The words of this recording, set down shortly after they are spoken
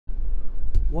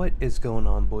What is going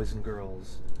on, boys and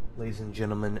girls, ladies and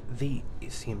gentlemen? The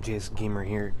CMJS Gamer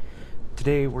here.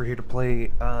 Today we're here to play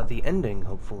the ending,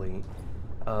 hopefully,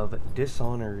 of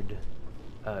Dishonored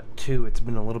 2. It's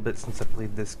been a little bit since I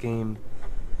played this game.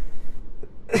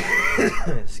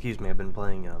 Excuse me, I've been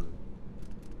playing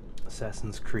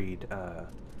Assassin's Creed,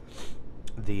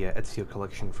 the Ezio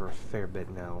collection for a fair bit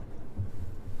now.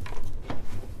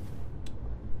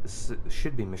 This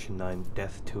should be Mission 9,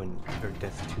 Death to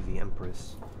the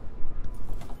Empress.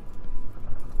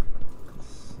 Let's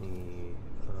see.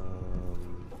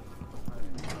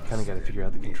 Kinda gotta figure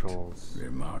out the controls.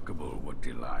 Remarkable what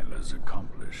Delilah's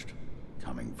accomplished,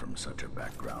 coming from such a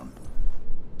background,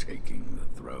 taking the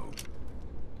throne.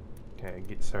 Okay,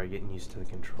 sorry, getting used to the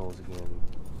controls again.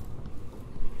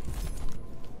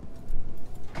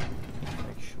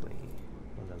 Actually,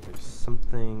 hold on, there's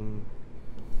something.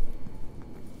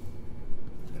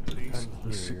 At least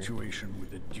the situation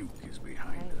with the Duke is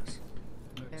behind us.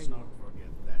 Let's not forget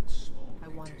that small I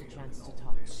wanted a detail chance in to all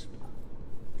talk. this.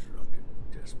 Drunken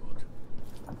despot.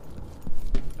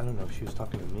 I don't know if she was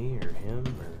talking to me or him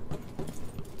or.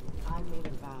 I made a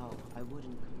vow I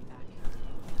wouldn't come back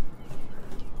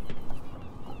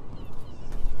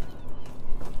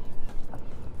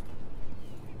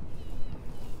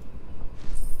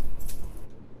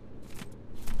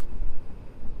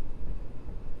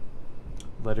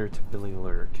Letter to Billy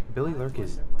Lurk. Billy Lurk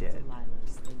is dead,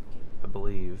 Delilah's thinking. I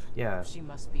believe. Yeah. She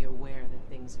must be aware that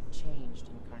things have changed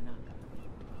in Karnaca.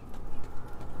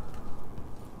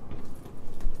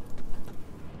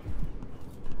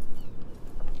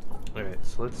 Alright,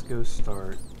 so let's go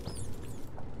start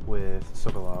with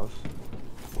Sokolov.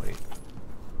 Wait.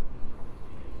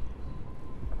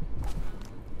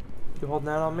 You holding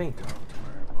that on me? Down to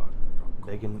my apartment on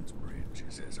Begging. Coleman's Bridge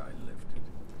is as I left it.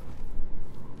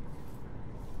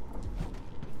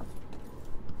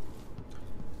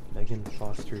 Megan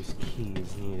Foster's key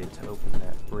is needed to open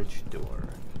that bridge door.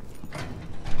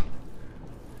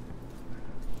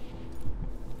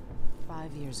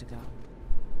 5 years ago,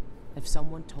 if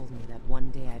someone told me that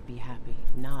one day I'd be happy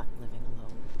not living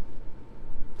alone,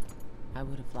 I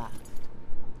would have laughed.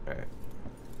 Alright.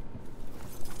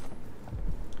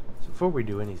 So before we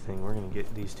do anything, we're gonna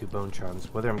get these two bone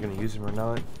charms. Whether I'm gonna use them or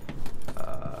not,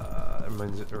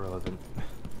 remains irrelevant.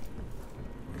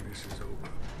 When this is over,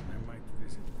 I might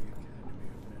visit the Academy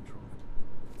of Natural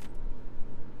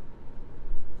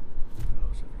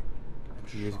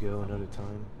Philosophy. Years ago, another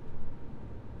time.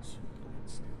 It's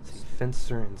Let's see,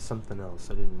 Fencer and something else.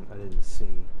 I didn't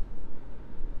see.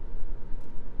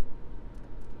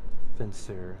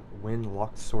 Fencer. Win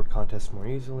locked sword contest more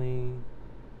easily.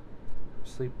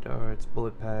 Sleep darts,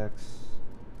 bullet packs.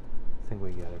 I think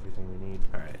we got everything we need.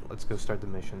 Alright, let's go start the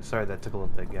mission. Sorry that took a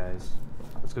little bit, guys.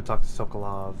 Let's go talk to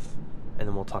Sokolov, and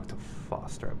then we'll talk to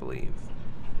Foster, I believe.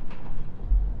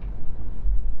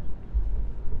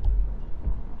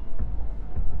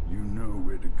 You know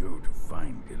where to go to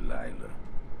find Delilah,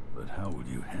 but how will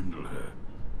you handle her?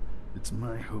 It's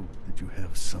my hope that you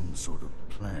have some sort of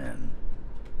plan.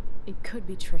 It could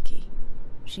be tricky.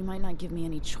 She might not give me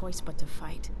any choice but to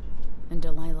fight. And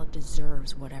Delilah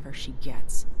deserves whatever she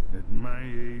gets. At my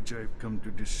age, I've come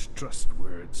to distrust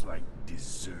words like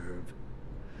deserve.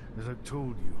 As I've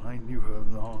told you, I knew her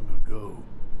long ago.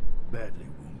 Badly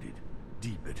wounded,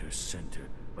 deep at her center,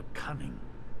 but cunning,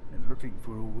 and looking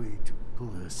for a way to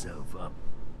pull herself up.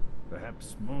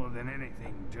 Perhaps more than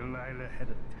anything, Delilah had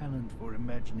a talent for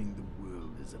imagining the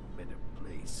world as a better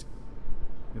place.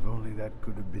 If only that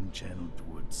could have been channeled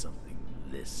towards something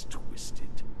less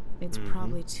twisted. It's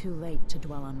probably too late to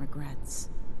dwell on regrets.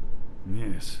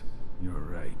 Yes, you're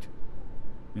right.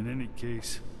 In any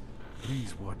case,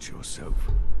 please watch yourself.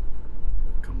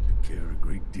 I've come to care a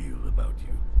great deal about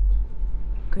you.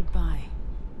 Goodbye,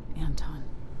 Anton.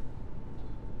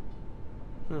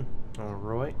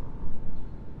 Alright.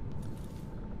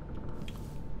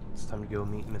 It's time to go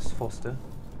meet Miss Foster.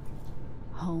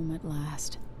 Home at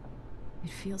last.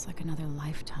 It feels like another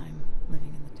lifetime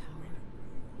living in the tower.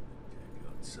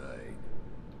 Outside,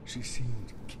 she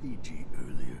seemed cagey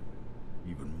earlier,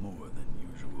 even more than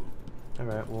usual.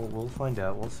 Alright, we'll find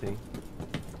out. We'll see.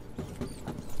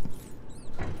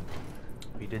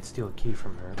 We did steal a key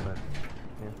from her, but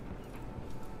yeah.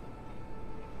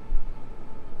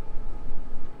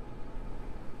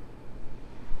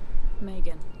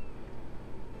 Megan.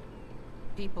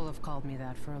 People have called me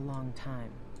that for a long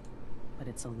time, but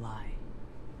it's a lie.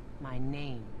 My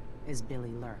name is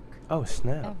Billy Lurk. Oh,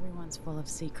 snap. Everyone's full of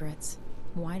secrets.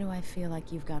 Why do I feel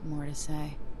like you've got more to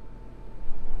say?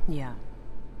 Yeah.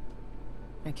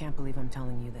 I can't believe I'm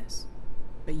telling you this,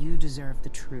 but you deserve the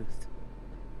truth.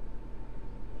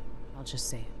 I'll just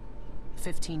say it.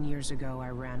 15 years ago, I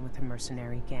ran with a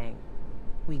mercenary gang.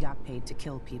 We got paid to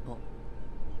kill people.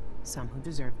 Some who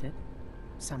deserved it,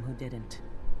 some who didn't.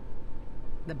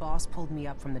 The boss pulled me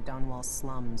up from the Dunwall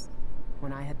slums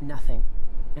when I had nothing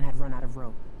and had run out of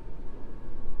rope.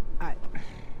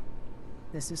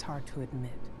 This is hard to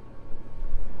admit.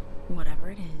 Whatever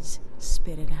it is,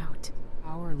 spit it out.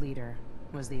 Our leader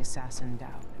was the assassin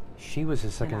Dowd. She was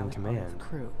his second and I in was part of command. the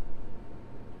crew.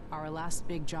 Our last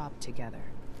big job together.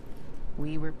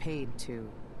 We were paid to...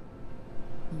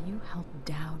 You helped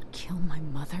Dowd kill my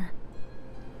mother?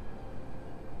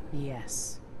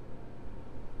 Yes.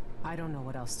 I don't know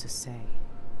what else to say.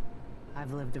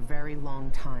 I've lived a very long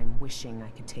time wishing I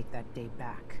could take that day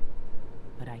back,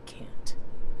 but I can't.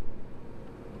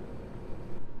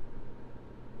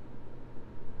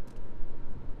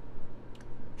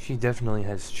 She definitely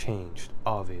has changed,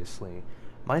 obviously.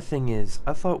 My thing is,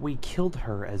 I thought we killed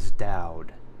her as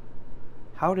Dowd.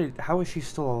 How is she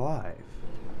still alive?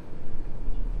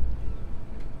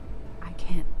 I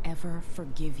can't ever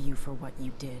forgive you for what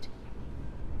you did.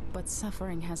 But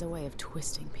suffering has a way of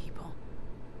twisting people.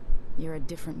 You're a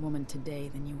different woman today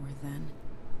than you were then.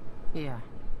 Yeah.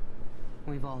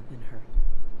 We've all been hurt.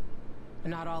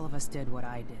 But not all of us did what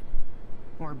I did.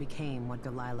 Or became what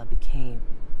Delilah became.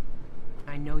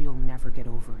 I know you'll never get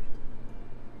over it.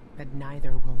 But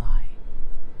neither will I.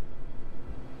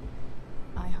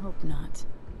 I hope not.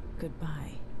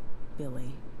 Goodbye,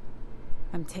 Billy.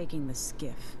 I'm taking the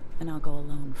skiff, and I'll go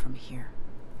alone from here.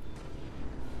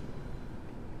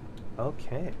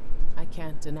 Okay. I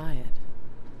can't deny it.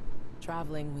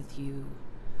 Traveling with you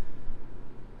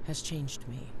has changed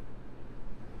me.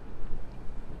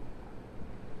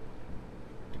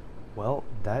 Well,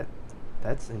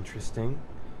 that's interesting.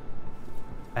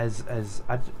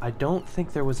 I don't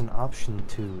think there was an option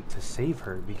to save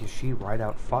her because she right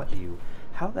out fought you.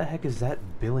 How the heck is that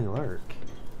Billy Lurk?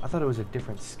 I thought it was a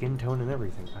different skin tone and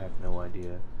everything. I have no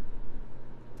idea.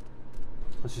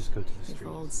 Let's just go to the street. If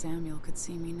old Samuel could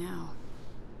see me now.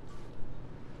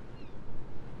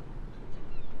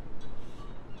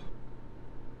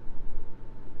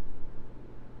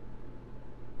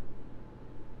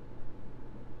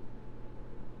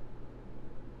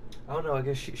 Oh no, I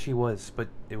guess she was, but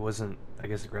it wasn't. I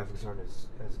guess the graphics aren't as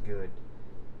good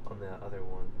on the other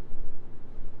one.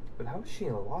 But how is she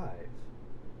alive?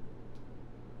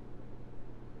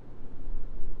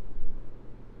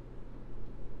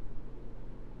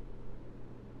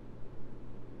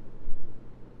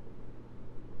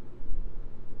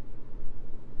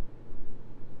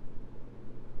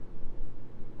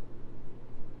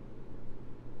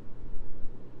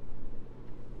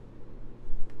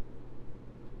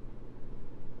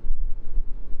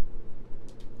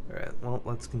 Alright, well,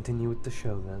 let's continue with the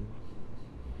show then.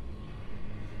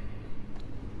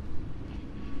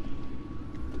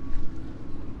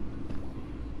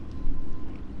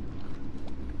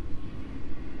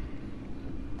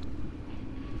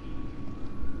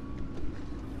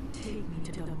 Take me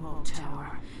to the Wall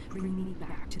Tower. Bring me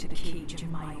back to the cage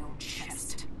in my own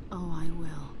chest. Oh, I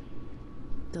will.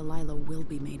 Delilah will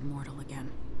be made mortal again.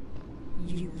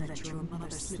 You let your mother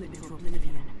slip into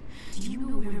oblivion. Do you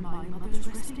know where my mother's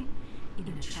resting? In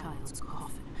a child's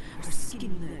coffin, her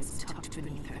skinny legs tucked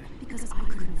beneath her, because I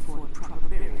couldn't afford proper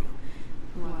burial,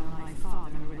 while my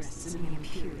father rests in the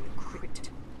Imperial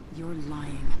crypt. You're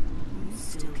lying. You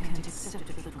still can't accept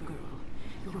it, little girl.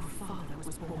 Your father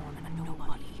was born a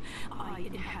nobody. I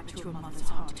inhabit your mother's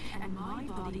heart, and my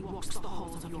body walks the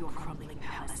halls of your crumbling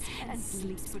palace and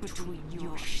sleeps between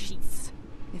your sheets.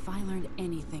 If I learned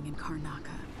anything in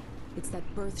Karnaca, it's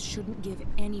that birth shouldn't give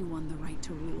anyone the right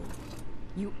to rule.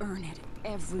 You earn it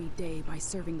every day by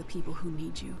serving the people who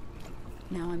need you.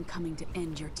 Now I'm coming to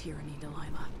end your tyranny,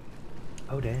 Delilah.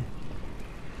 Oh, damn.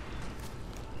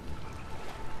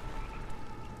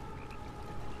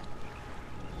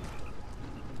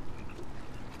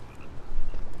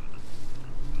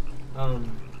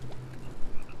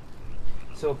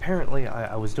 So apparently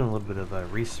I was doing a little bit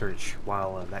of research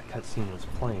while that cutscene was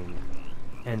playing,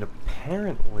 and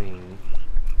apparently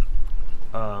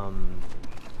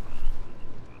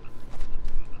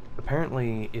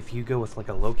if you go with like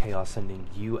a low chaos ending,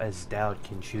 you as Dowd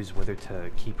can choose whether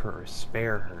to keep her or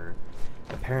spare her.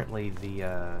 Apparently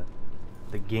the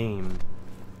game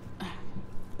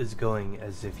is going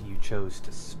as if you chose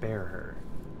to spare her.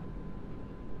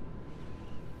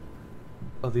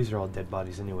 Oh, these are all dead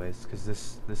bodies anyways, because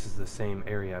this is the same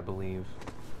area, I believe.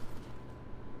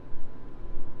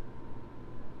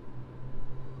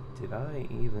 Did I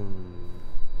even...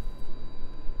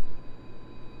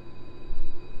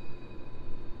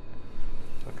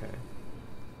 Okay.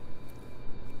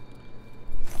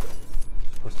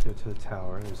 supposed to go to the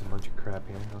tower. There's a bunch of crap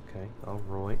here. Okay,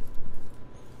 alright.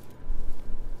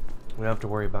 We don't have to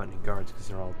worry about any guards because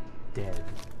they're all dead.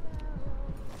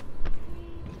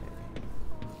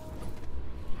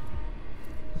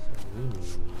 So we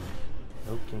need...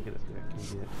 Nope, can't get up there. Can't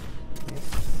get it. Yep.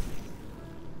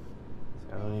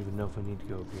 I don't even know if we need to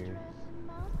go up here.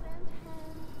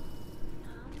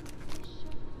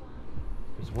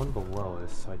 There's one below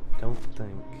us, so I don't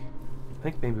think... I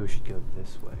think maybe we should go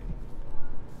this way.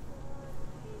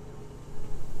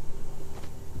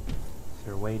 Is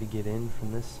there a way to get in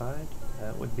from this side?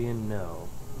 That would be a no.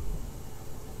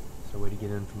 Is there a way to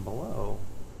get in from below?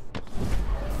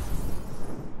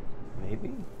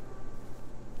 Maybe?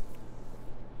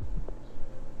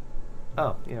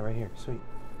 Oh, yeah, right here. Sweet.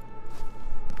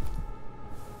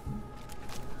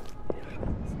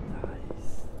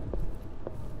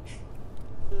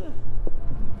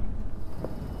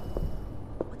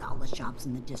 With all the shops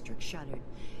in the district shuttered,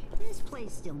 this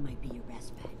place still might be your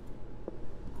best bet.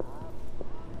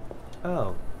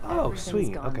 Oh,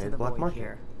 sweet. Okay, the black market.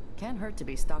 Here. Can't hurt to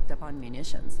be stocked up on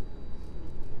munitions.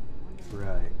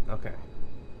 Right, okay.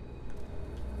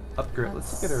 Upgrade.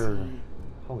 Let's look at her.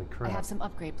 Holy I crap. have some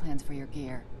upgrade plans for your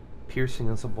gear. Piercing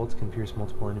and some bolts can pierce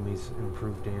multiple enemies and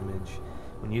improve damage.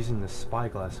 When using the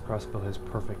spyglass, the crossbow has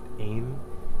perfect aim.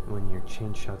 And when your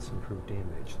chain shots improve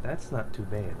damage. That's not too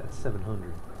bad. That's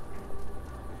 700.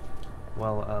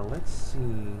 Well, let's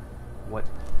see what...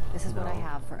 This is what I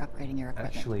have for upgrading your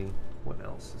equipment. Actually, what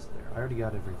else is there? I already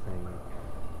got everything.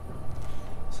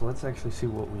 So let's actually see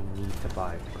what we need to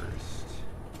buy first.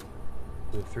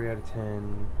 We have 3 out of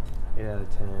 10, 8 out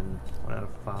of 10, 1 out of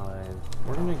 5.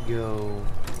 We're gonna go...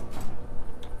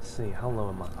 Let's see, how low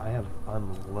am I?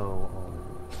 I'm low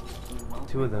on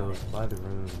 2 of those. Buy the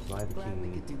runes, buy the Glad we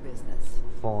key. could do business.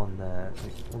 Fall on that.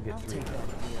 We'll get I'll 3 take of that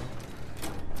those. deal.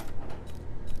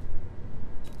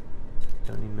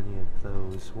 Don't need many of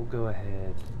those. We'll go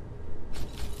ahead.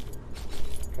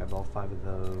 Grab all 5 of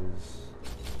those.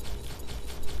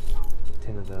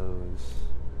 10 of those.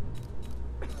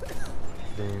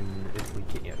 Then if we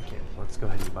can, yeah, we can. Let's go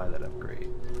ahead and buy that upgrade.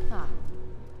 Ah,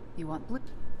 you want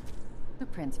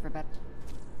blueprints for better...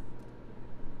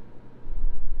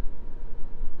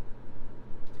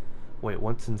 Wait,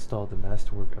 once installed, the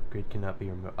masterwork upgrade cannot be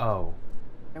removed. Oh.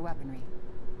 weaponry.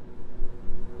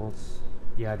 Well,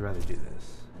 yeah, I'd rather do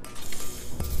this.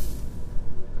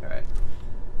 Alright.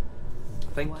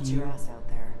 Thank Watch you. your ass out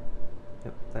there.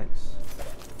 Yep, thanks.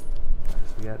 Alright,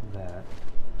 so we got that.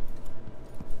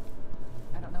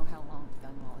 I don't know how long the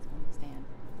gun wall is going to stand.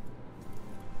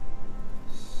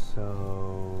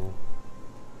 So...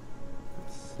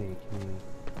 Let's see, can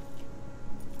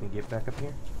we get back up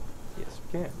here? Yes,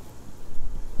 we can.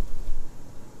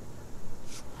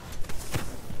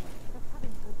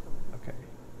 Okay.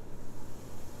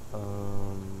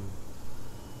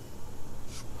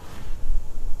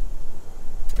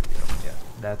 There we go. Yeah,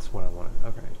 that's what I wanted.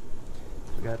 Okay.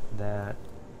 So we got that.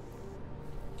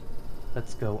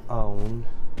 Let's go on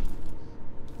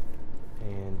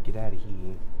and get out of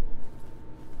here.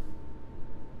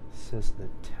 Says the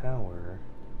tower.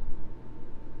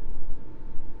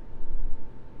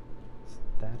 It's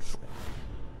that way.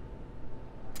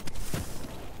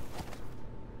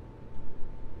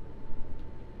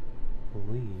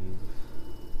 Believe.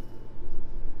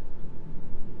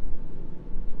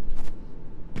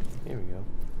 Here we go.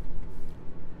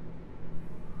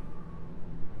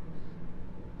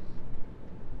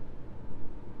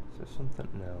 Is there something?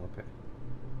 No, okay.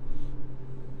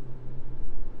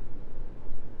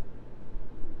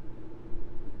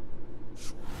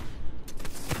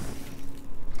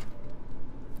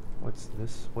 What's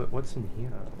this? What's in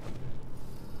here?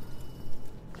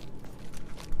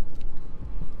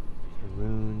 A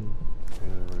rune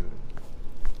and a rune.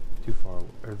 Too far,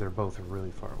 or they're both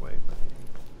really far away.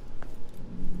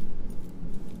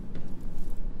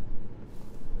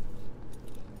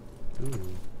 But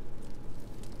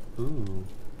ooh,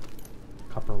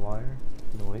 copper wire.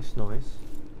 Nice, nice.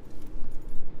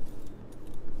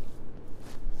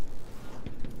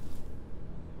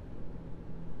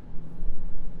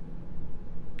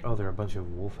 Oh, there are a bunch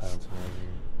of wolfhounds around here.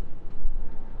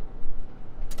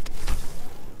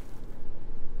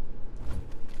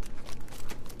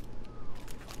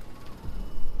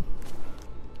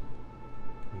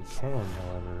 We can,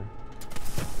 however,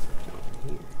 go over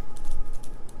here.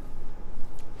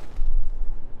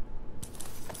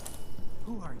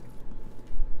 Who are you?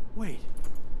 Wait,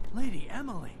 Lady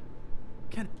Emily.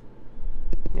 Can...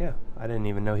 Yeah, I didn't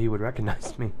even know he would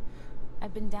recognize me.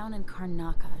 I've been down in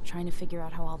Karnaca trying to figure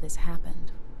out how all this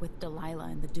happened, with Delilah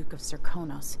and the Duke of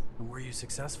Serkonos. Were you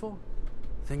successful?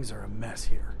 Things are a mess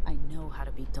here. I know how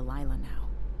to beat Delilah now.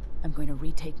 I'm going to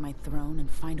retake my throne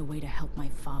and find a way to help my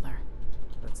father.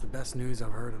 That's the best news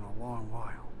I've heard in a long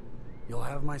while. You'll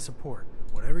have my support.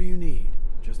 Whatever you need,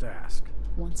 just ask.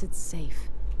 Once it's safe,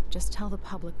 just tell the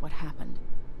public what happened.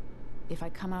 If I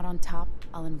come out on top,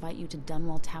 I'll invite you to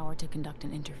Dunwall Tower to conduct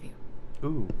an interview.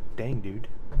 Ooh, dang, dude.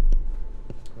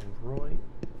 Alright.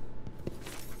 I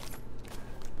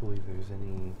believe there's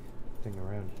anything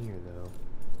around here, though.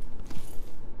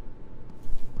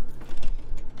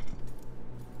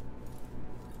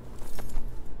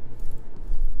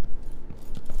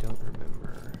 Don't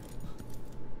remember.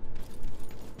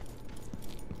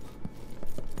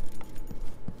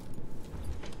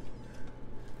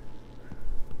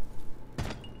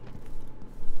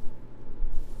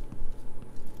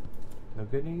 No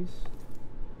goodies?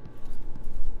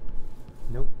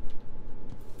 Nope.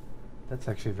 That's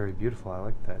actually very beautiful. I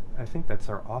like that. I think that's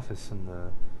our office in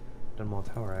the Dunwall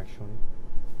Tower, actually.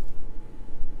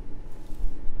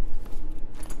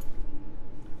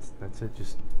 That's it,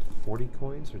 just 40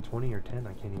 coins, or 20 or 10?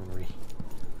 I can't even read.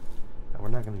 Now, we're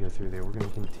not going to go through there. We're going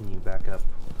to continue back up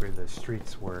where the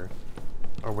streets were,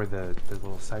 or where the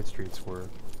little side streets were.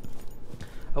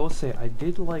 I will say, I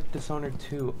did like Dishonored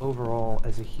 2 overall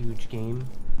as a huge game.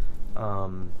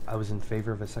 I was in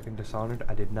favor of a second Dishonored.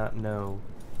 I did not know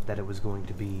that it was going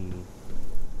to be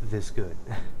this good.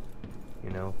 You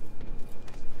know?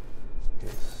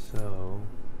 Okay, so...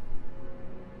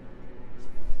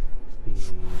 There's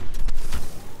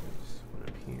one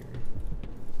up here.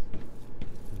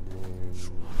 And then...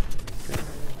 there.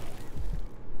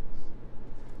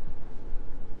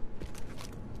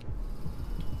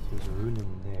 There's a rune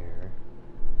in there.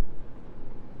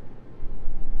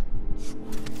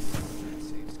 That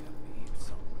safe's gotta be here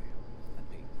somewhere. That'd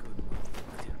be a good one.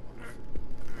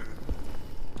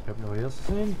 Hope nobody else is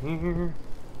in here.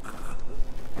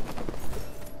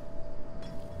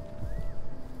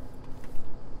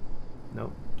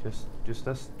 Nope, just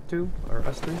us two? Or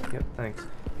us three? Yep, thanks.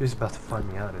 He was about to find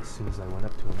me out as soon as I went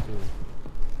up to him,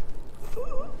 too.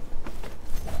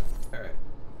 Alright.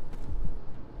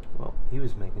 Well, he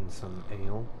was making some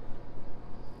ale.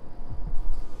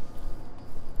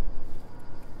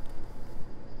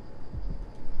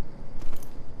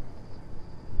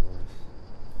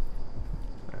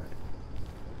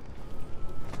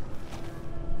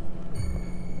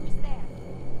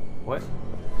 What?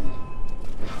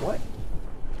 What?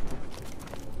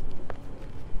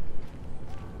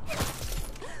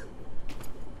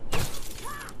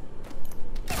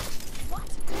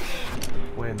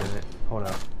 Wait a minute. Hold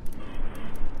up.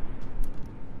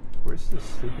 Where's the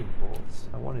sleeping bolts?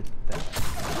 I wanted that.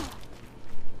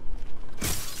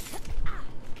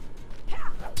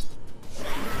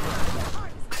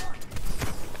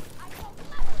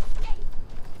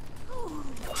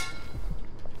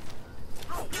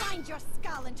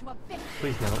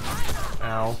 Please no.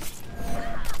 Ow.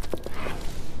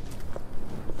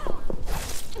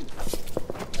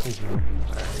 Please no.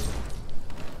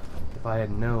 If I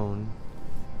had known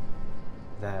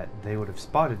that they would have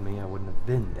spotted me, I wouldn't have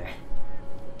been there.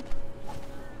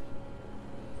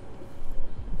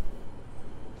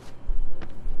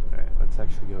 Alright, let's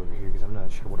actually go over here, because I'm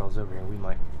not sure what else over here. We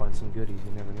might find some goodies,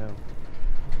 you never know.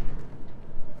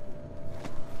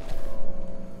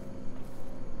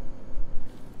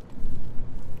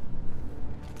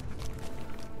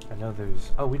 I know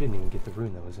there's... Oh, we didn't even get the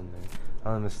rune that was in there.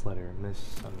 Oh, this letter. I'm not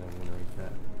gonna read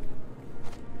that.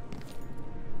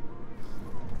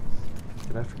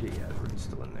 Did I forget? Yeah, the rune's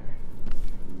still in there.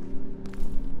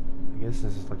 I guess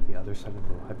this is like the other side of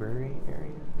the library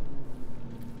area.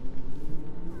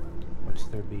 Which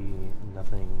there be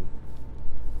nothing...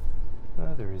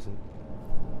 there isn't.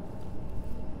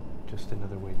 Just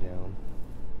another way down.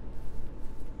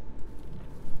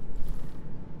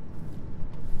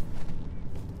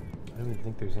 I don't even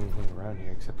think there's anything around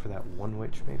here except for that one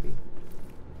witch, maybe.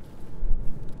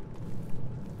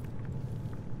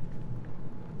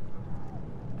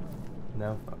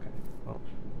 No? Okay. Well.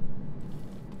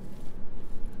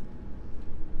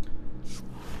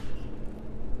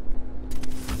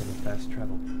 I'm gonna fast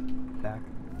travel back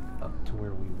up to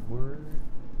where we were.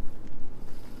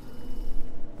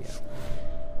 Yeah.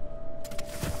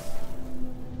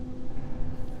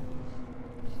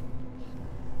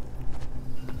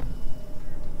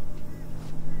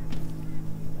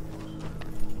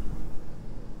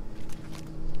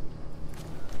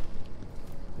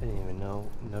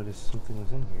 Noticed something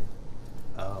was in here.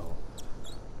 Oh.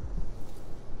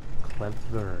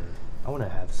 Clever. I want to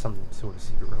have some sort of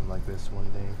secret room like this one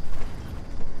day.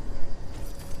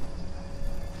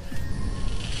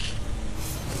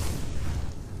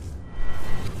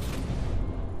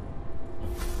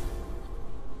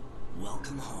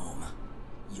 Welcome home,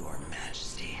 Your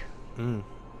Majesty.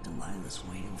 Delilah's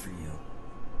waiting for you.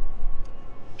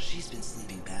 She's been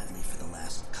sleeping badly for the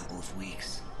last couple of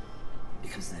weeks,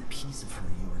 because that piece of her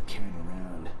you were carrying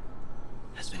around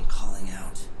has been calling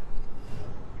out,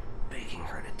 begging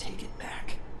her to take it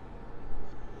back.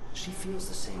 She feels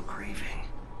the same craving,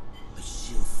 but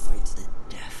she'll fight to the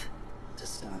death to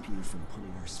stop you from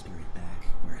putting her spirit back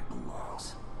where it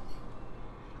belongs.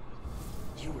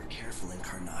 You were careful in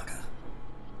Karnaca.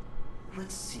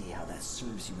 Let's see how that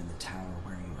serves you in the tower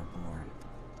where you were born.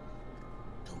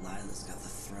 Delilah's got the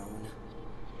throne,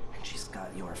 and she's got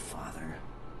your father.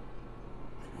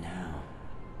 But now,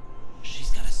 she's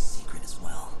got a secret as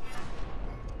well.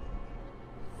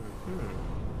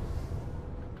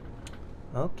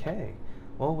 Okay.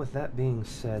 Well, with that being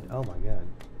said, oh my god.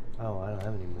 Oh, I don't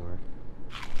have any more.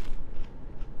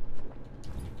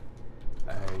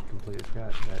 I completely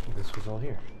forgot that this was all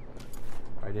here.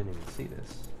 I didn't even see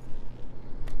this.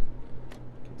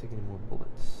 Can't take any more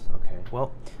bullets. Okay,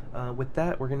 well, with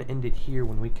that, we're going to end it here.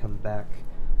 When we come back,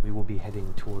 we will be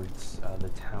heading towards the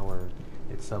tower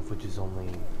itself, which is only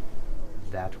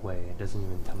that way. It doesn't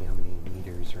even tell me how many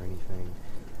meters or anything.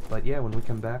 But yeah, when we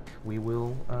come back, we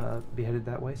will be headed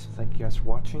that way. So thank you guys for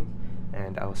watching,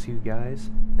 and I will see you guys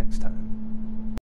next time.